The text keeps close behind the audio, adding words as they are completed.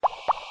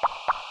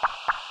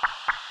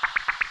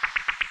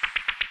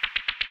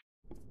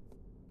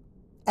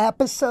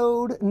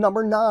Episode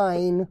number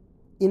 9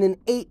 in an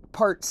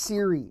 8-part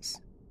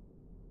series.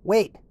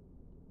 Wait,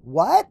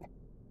 what?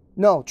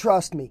 No,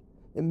 trust me,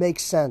 it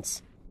makes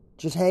sense.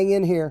 Just hang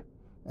in here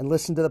and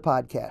listen to the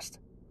podcast.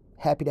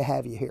 Happy to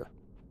have you here.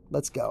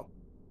 Let's go.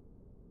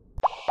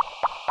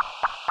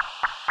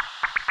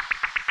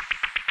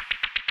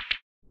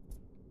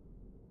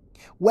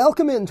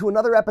 Welcome into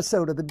another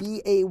episode of the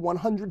Be a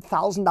 $100,000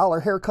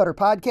 Haircutter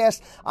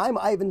podcast. I'm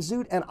Ivan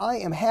Zoot, and I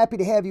am happy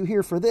to have you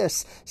here for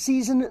this,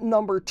 season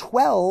number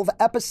 12,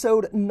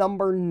 episode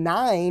number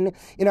 9,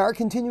 in our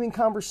continuing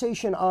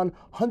conversation on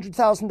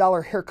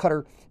 $100,000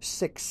 haircutter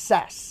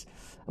success.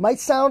 It might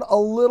sound a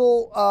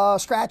little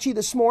scratchy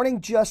this morning.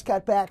 Just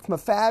got back from a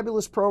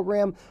fabulous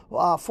program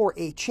for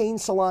a chain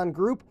salon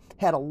group.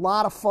 Had a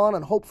lot of fun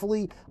and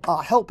hopefully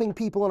helping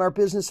people in our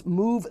business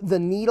move the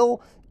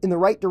needle in the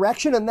right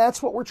direction. And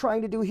that's what we're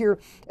trying to do here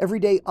every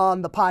day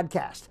on the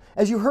podcast.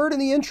 As you heard in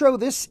the intro,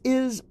 this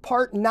is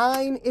part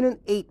 9 in an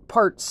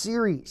 8-part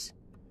series.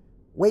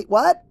 Wait,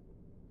 what?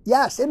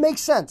 Yes, it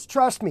makes sense.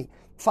 Trust me.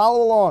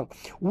 Follow along.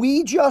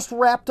 We just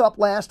wrapped up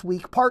last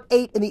week, part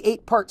 8 in the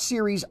 8-part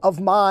series of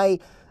my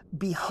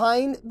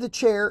Behind the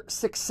Chair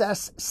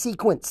Success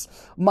Sequence.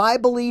 My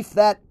belief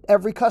that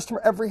every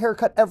customer, every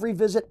haircut, every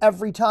visit,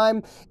 every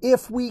time,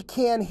 if we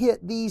can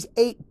hit these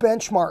 8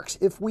 benchmarks,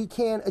 if we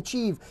can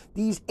achieve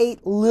these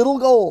 8 little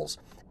goals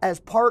as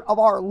part of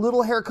our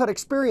little haircut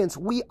experience,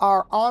 we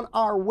are on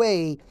our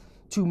way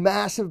to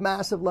massive,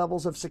 massive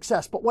levels of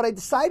success. But what I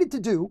decided to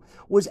do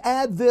was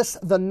add this,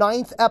 the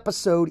 9th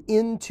episode,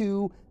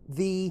 into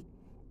the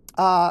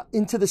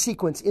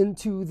sequence,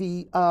 into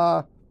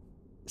the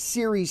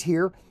series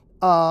here.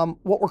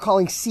 What we're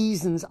calling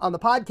seasons on the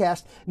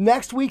podcast.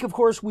 Next week, of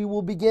course, we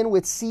will begin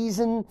with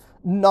season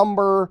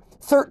number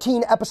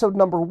 13, episode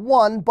number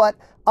 1. But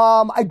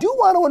I do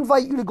want to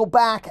invite you to go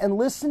back and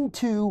listen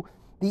to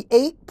the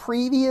 8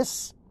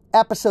 previous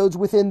episodes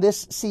within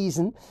this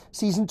season,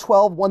 season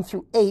 12, 1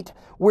 through 8,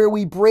 where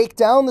we break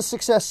down the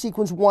success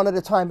sequence one at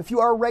a time. If you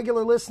are a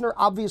regular listener,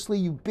 obviously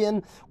you've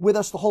been with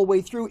us the whole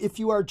way through. If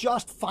you are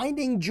just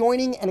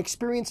joining, and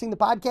experiencing the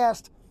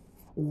podcast,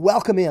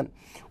 welcome in.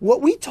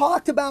 What we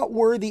talked about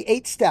were the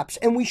 8 steps,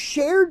 and we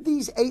shared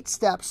these 8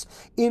 steps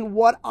in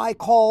what I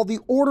call the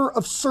order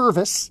of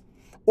service,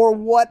 or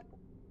what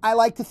I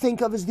like to think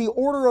of as the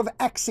order of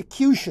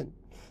execution,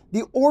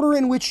 the order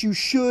in which you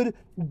should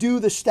do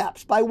the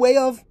steps. By way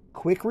of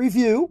quick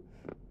review,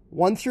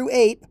 1 through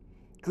 8,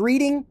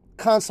 greeting,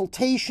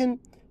 consultation,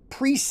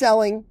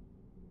 pre-selling,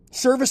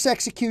 service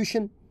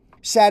execution,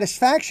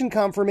 satisfaction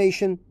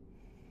confirmation,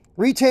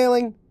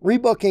 retailing,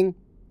 rebooking,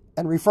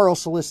 and referral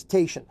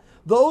solicitation.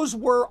 Those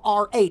were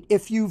our 8.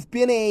 If you've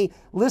been a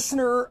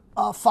listener,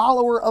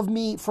 follower of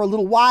me for a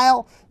little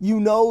while, you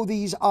know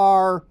these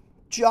are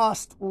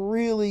just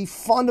really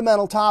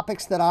fundamental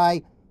topics that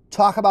I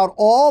talk about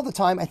all the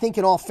time. I think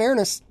in all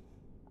fairness,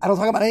 I don't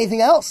talk about anything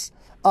else.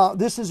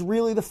 This is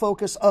really the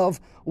focus of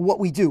what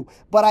we do.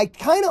 But I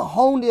kind of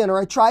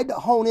I tried to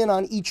hone in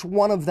on each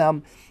one of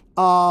them.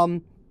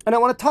 And I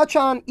want to touch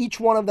on each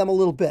one of them a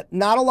little bit.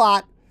 Not a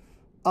lot,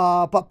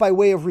 but by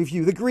way of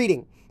review. The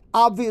greeting.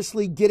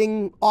 Obviously,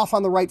 getting off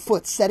on the right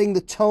foot, setting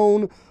the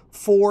tone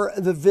for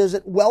the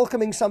visit,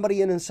 welcoming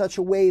somebody in such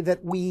a way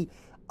that we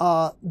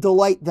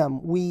delight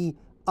them. We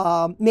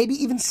maybe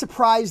even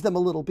surprise them a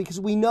little, because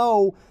we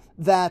know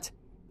that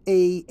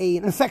an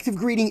effective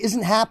greeting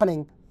isn't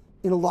happening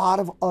in a lot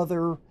of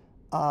other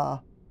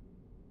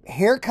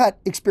haircut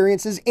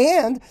experiences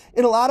and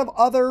in a lot of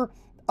other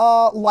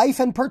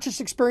life and purchase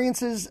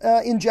experiences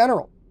in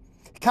general.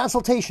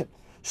 Consultation.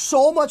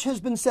 So much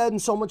has been said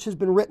and so much has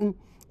been written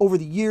over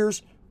the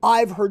years.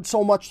 I've heard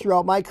so much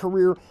throughout my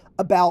career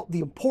about the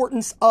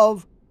importance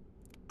of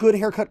good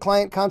haircut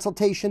client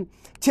consultation,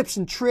 tips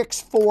and tricks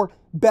for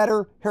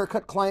better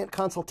haircut client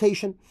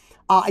consultation.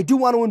 I do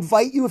want to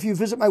invite you, if you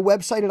visit my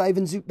website at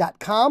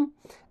ivanzoot.com,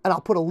 and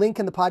I'll put a link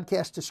in the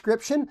podcast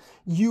description,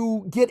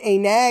 you get a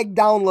NAG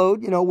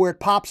download, where it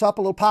pops up,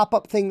 a little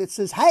pop-up thing that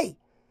says, hey,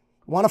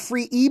 want a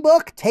free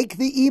ebook? Take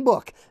the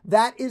ebook.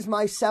 That is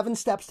my 7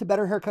 steps to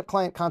better haircut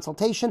client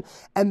consultation,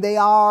 and they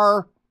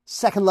are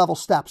second level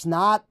steps,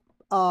 not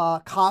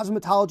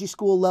cosmetology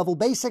school level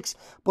basics,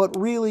 but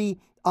really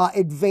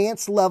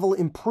advanced level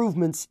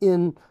improvements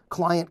in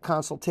client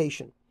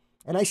consultation.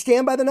 And I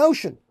stand by the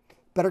notion,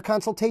 better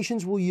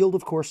consultations will yield,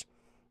 of course,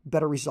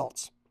 better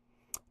results.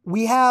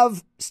 We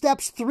have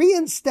steps 3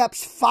 and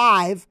steps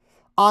 5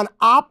 on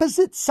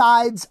opposite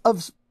sides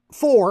of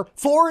 4.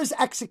 4 is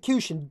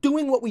execution,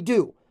 doing what we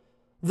do,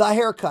 the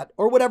haircut,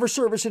 or whatever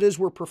service it is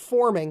we're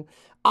performing.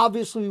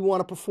 Obviously, we want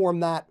to perform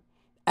that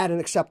at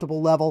an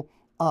acceptable level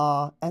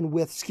and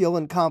with skill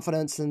and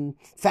confidence and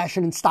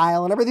fashion and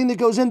style and everything that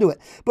goes into it.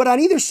 But on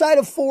either side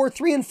of 4,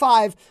 3, and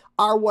 5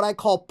 are what I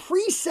call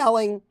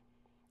pre-selling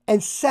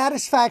and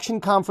satisfaction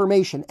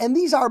confirmation. And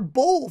these are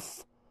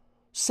both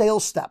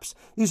sales steps.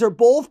 These are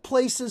both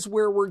places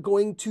where we're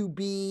going to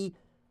be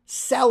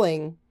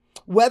selling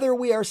Whether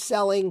we are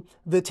selling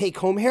the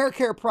take-home hair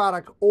care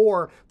product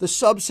or the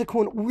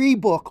subsequent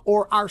rebook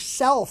or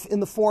ourself in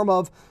the form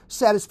of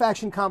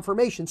satisfaction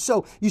confirmation.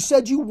 So you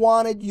said you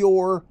wanted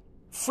your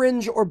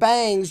fringe or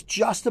bangs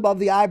just above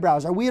the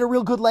eyebrows. Are we at a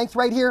real good length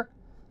right here?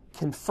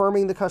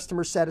 Confirming the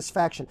customer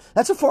satisfaction.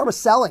 That's a form of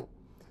selling.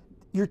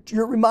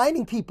 You're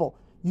reminding people,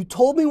 you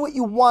told me what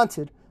you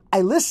wanted.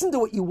 I listened to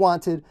what you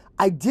wanted.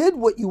 I did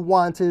what you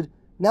wanted.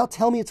 Now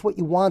tell me it's what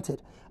you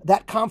wanted.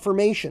 That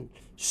confirmation,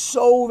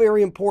 so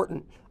very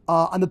important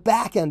on the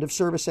back end of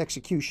service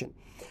execution.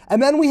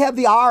 And then we have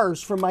the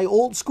R's from my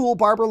old school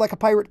Barber Like a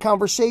Pirate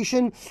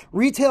conversation: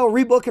 retail,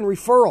 rebook, and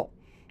referral.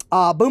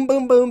 Boom,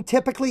 boom, boom,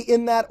 typically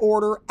in that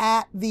order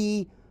at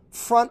the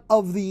front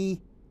of the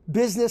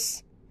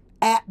business,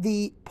 at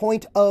the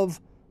point of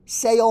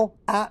sale,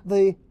 at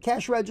the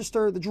cash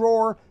register, the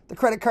drawer, the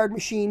credit card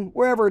machine,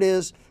 wherever it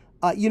is.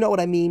 You know what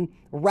I mean,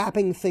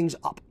 wrapping things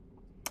up.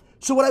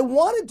 So what I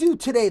want to do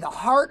today, the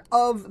heart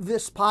of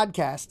this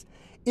podcast,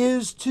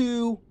 is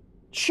to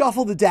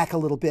shuffle the deck a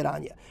little bit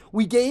on you.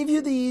 We gave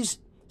you these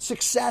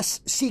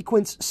success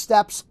sequence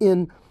steps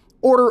in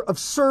order of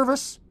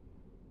service,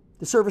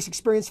 the service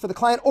experience for the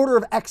client, order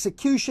of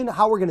execution,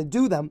 how we're going to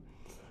do them.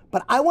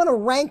 But I want to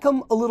rank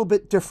them a little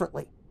bit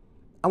differently.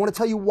 I want to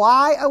tell you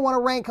why I want to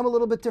rank them a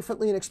little bit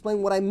differently and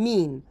explain what I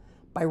mean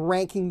by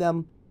ranking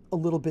them a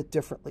little bit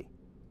differently.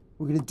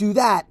 We're going to do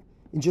that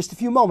in just a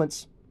few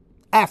moments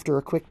after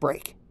a quick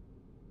break.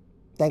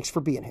 Thanks for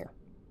being here.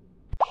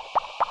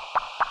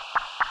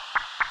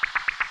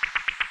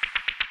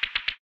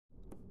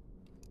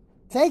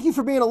 Thank you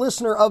for being a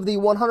listener of the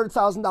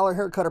 $100,000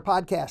 Hair Cutter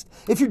podcast.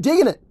 If you're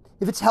digging it,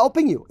 if it's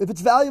helping you, if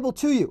it's valuable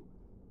to you,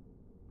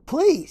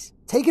 please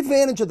take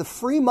advantage of the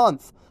free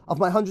month of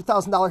my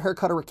 $100,000 Hair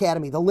Cutter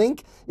Academy. The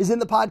link is in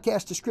the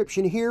podcast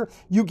description here.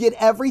 You get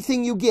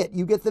everything you get.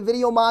 You get the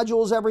video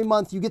modules every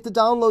month. You get the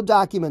download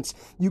documents.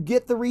 You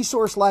get the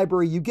resource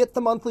library. You get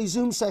the monthly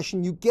Zoom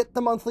session. You get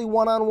the monthly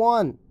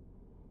one-on-one.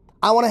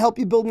 I want to help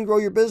you build and grow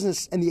your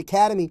business, and the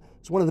Academy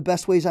is one of the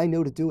best ways I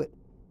know to do it.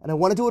 And I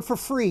want to do it for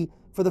free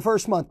for the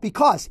first month,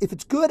 because if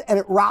it's good and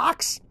it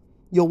rocks,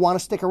 you'll want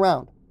to stick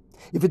around.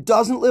 If it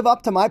doesn't live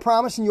up to my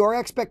promise and your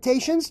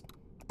expectations,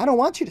 I don't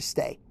want you to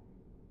stay.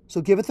 So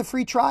give it the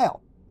free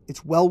trial.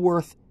 It's well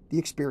worth the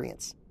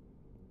experience.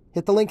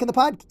 Hit the link in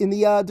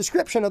the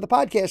description of the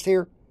podcast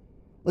here.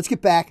 Let's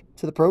get back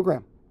to the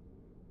program.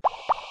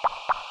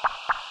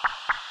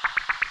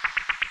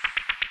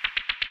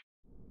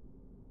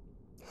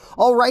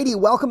 Alrighty,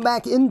 welcome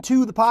back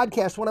into the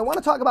podcast. What I want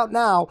to talk about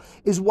now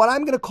is what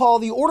I'm going to call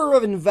the order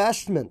of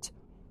investment,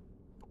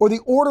 or the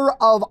order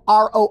of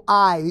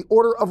ROI, the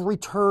order of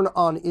return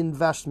on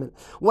investment.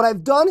 What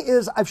I've done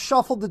is I've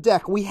shuffled the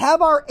deck. We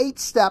have our 8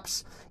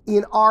 steps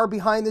in our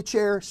behind the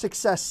chair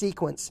success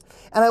sequence,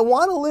 and I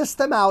want to list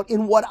them out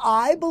in what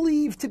I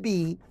believe to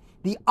be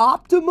the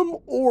optimum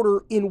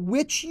order in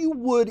which you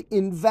would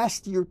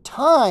invest your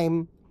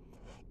time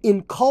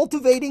in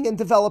cultivating and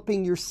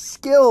developing your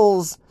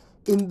skills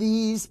in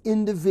these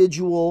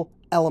individual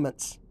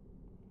elements.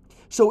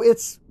 So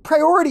it's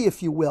priority,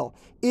 if you will.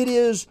 It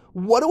is,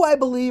 what do I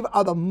believe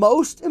are the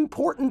most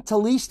important to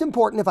least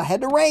important, if I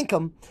had to rank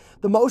them,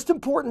 the most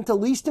important to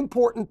least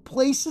important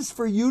places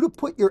for you to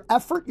put your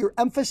effort, your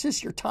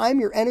emphasis, your time,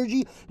 your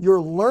energy, your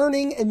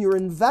learning, and your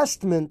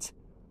investment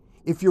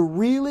if you're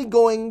really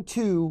going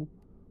to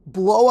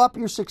blow up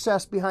your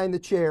success behind the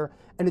chair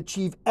and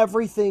achieve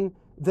everything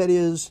that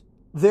is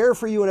there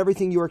for you and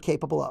everything you are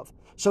capable of.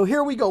 So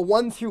here we go,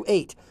 1 through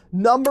 8.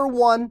 Number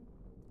 1,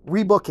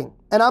 rebooking.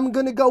 And I'm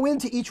going to go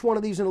into each one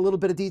of these in a little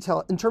bit of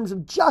detail in terms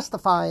of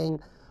justifying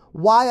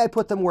why I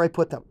put them where I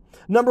put them.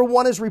 Number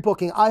 1 is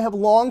rebooking. I have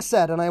long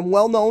said, and I am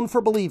well known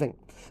for believing,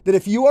 that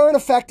if you are an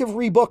effective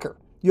rebooker,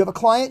 you have a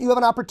client, you have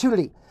an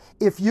opportunity,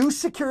 if you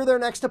secure their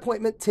next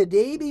appointment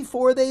today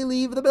before they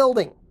leave the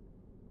building,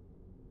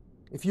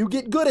 if you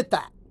get good at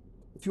that,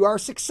 if you are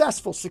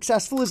successful is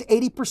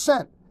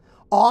 80%.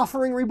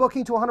 Offering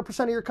rebooking to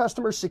 100% of your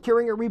customers,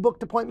 securing a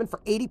rebooked appointment for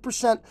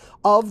 80%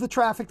 of the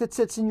traffic that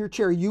sits in your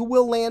chair, you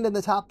will land in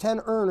the top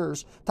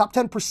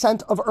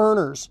 10% of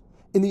earners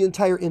in the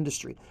entire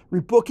industry.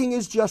 Rebooking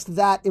is just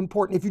that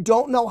important. If you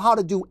don't know how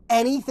to do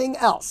anything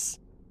else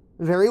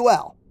very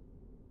well,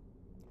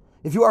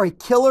 if you are a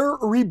killer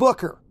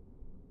rebooker,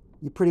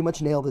 you pretty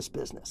much nail this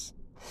business.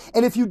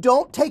 And if you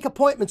don't take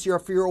appointments,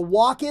 if you're a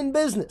walk-in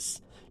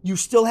business, you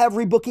still have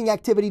rebooking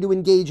activity to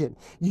engage in.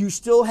 You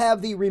still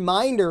have the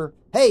reminder,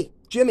 hey,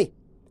 Jimmy,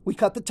 we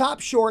cut the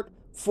top short,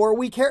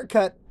 4-week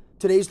haircut.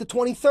 Today's the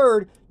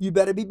 23rd. You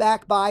better be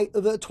back by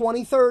the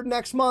 23rd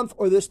next month,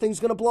 or this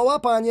thing's going to blow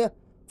up on you.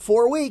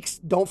 4 weeks.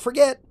 Don't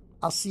forget.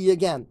 I'll see you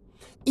again.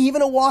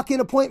 Even a walk-in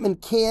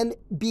appointment can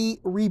be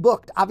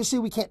rebooked. Obviously,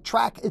 we can't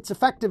track its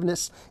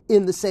effectiveness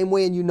in the same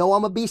way, and you know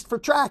I'm a beast for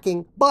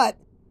tracking, but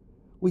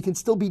we can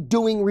still be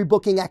doing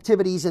rebooking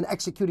activities and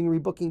executing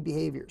rebooking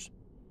behaviors.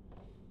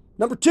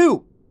 Number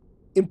 2,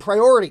 in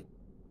priority,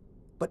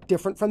 but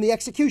different from the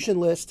execution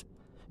list,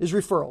 is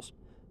referrals.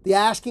 The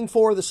asking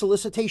for, the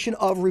solicitation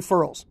of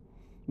referrals.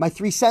 My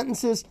 3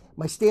 sentences,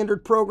 my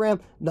standard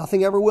program,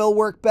 nothing ever will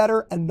work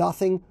better, and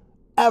nothing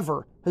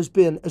ever has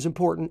been as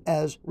important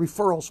as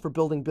referrals for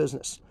building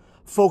business.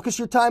 Focus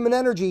your time and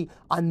energy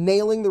on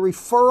nailing the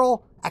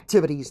referral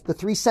activities, the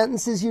 3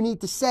 sentences you need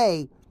to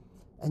say,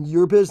 and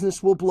your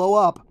business will blow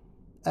up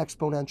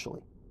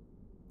exponentially.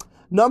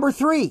 Number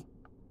 3,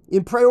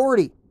 in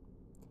priority.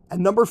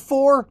 And number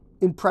 4,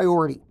 in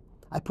priority.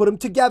 I put them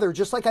together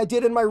just like I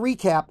did in my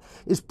recap,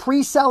 is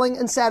pre-selling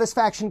and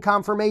satisfaction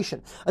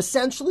confirmation.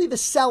 Essentially the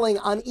selling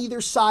on either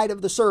side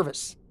of the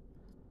service.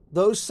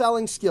 Those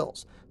selling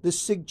skills, the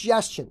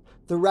suggestion,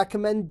 the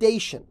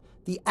recommendation,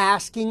 the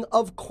asking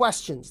of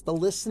questions, the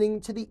listening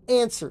to the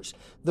answers,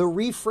 the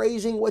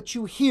rephrasing what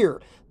you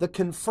hear, the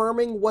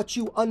confirming what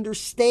you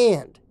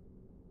understand,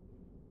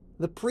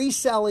 the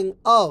pre-selling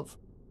of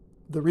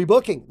the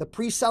rebooking, the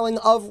pre-selling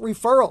of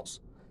referrals.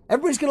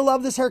 Everybody's going to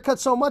love this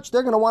haircut so much,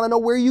 they're going to want to know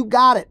where you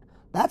got it.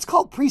 That's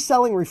called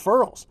pre-selling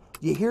referrals.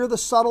 You hear the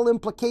subtle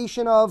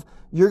implication of,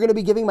 you're going to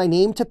be giving my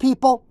name to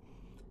people?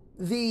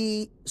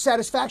 The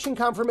satisfaction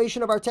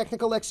confirmation of our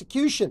technical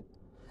execution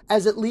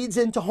as it leads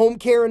into home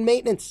care and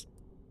maintenance.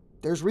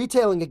 There's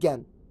retailing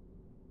again.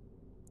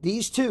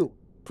 These 2,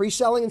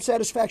 pre-selling and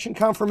satisfaction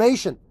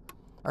confirmation,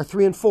 are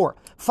 3 and 4.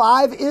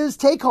 5 is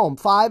take home.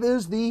 5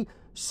 is the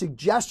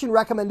suggestion,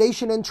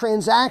 recommendation, and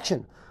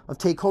transaction of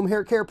take-home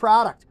hair care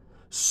product.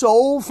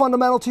 So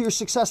fundamental to your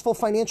successful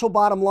financial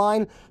bottom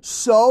line,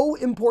 so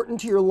important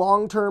to your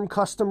long-term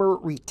customer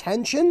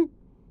retention.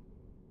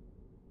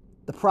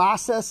 The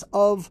process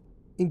of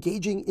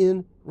engaging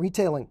in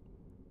retailing,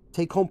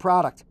 take-home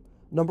product.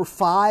 Number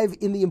 5,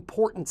 in the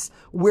importance,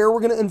 where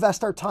we're going to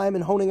invest our time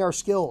in honing our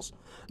skills.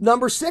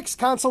 Number 6,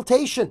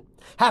 consultation.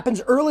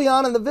 Happens early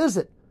on in the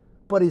visit,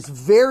 but is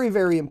very,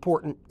 very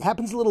important.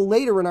 Happens a little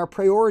later in our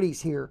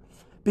priorities here,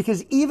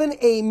 because even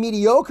a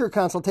mediocre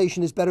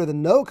consultation is better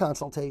than no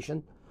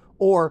consultation,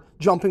 or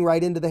jumping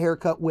right into the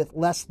haircut with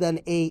less than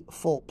a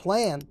full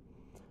plan.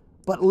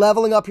 But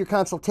leveling up your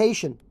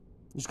consultation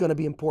is going to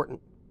be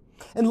important.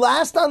 And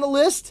last on the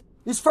list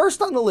is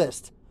first on the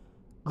list,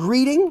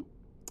 greeting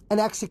and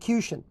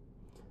execution.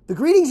 The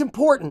greeting's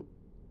important,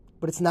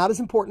 but it's not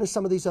as important as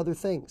some of these other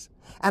things.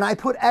 And I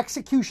put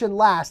execution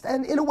last.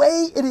 And in a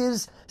way, it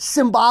is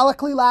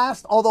symbolically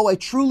last, although I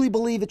truly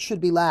believe it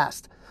should be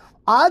last.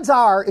 Odds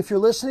are, if you're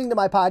listening to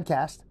my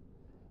podcast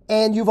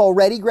and you've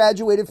already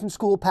graduated from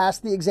school,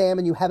 passed the exam,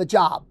 and you have a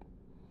job,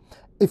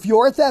 if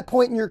you're at that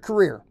point in your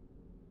career,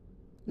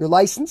 you're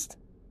licensed,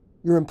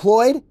 you're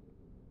employed,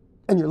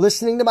 and you're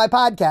listening to my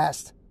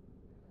podcast,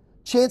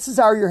 chances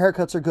are your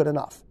haircuts are good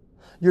enough.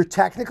 Your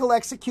technical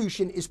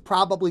execution is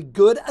probably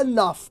good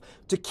enough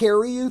to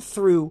carry you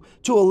through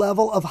to a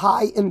level of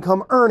high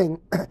income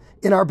earning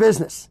in our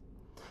business.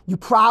 You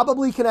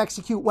probably can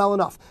execute well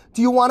enough.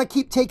 Do you want to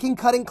keep taking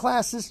cutting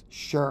classes?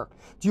 Sure.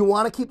 Do you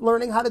want to keep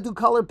learning how to do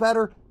color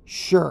better?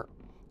 Sure.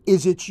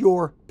 Is it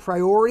your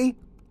priority?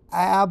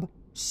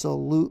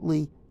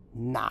 Absolutely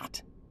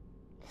not.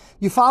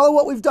 You follow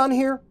what we've done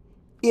here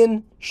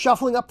in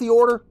shuffling up the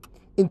order,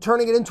 in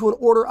turning it into an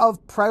order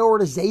of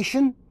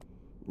prioritization,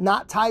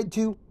 not tied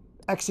to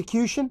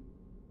execution?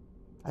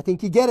 I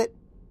think you get it.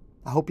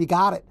 I hope you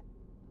got it.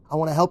 I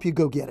want to help you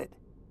go get it.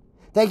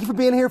 Thank you for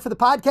being here for the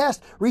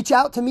podcast. Reach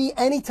out to me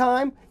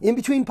anytime in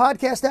between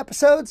podcast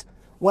episodes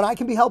when I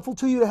can be helpful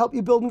to you to help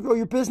you build and grow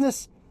your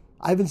business.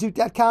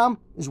 IvanZoot.com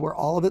is where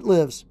all of it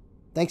lives.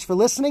 Thanks for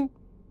listening,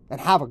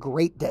 and have a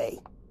great day.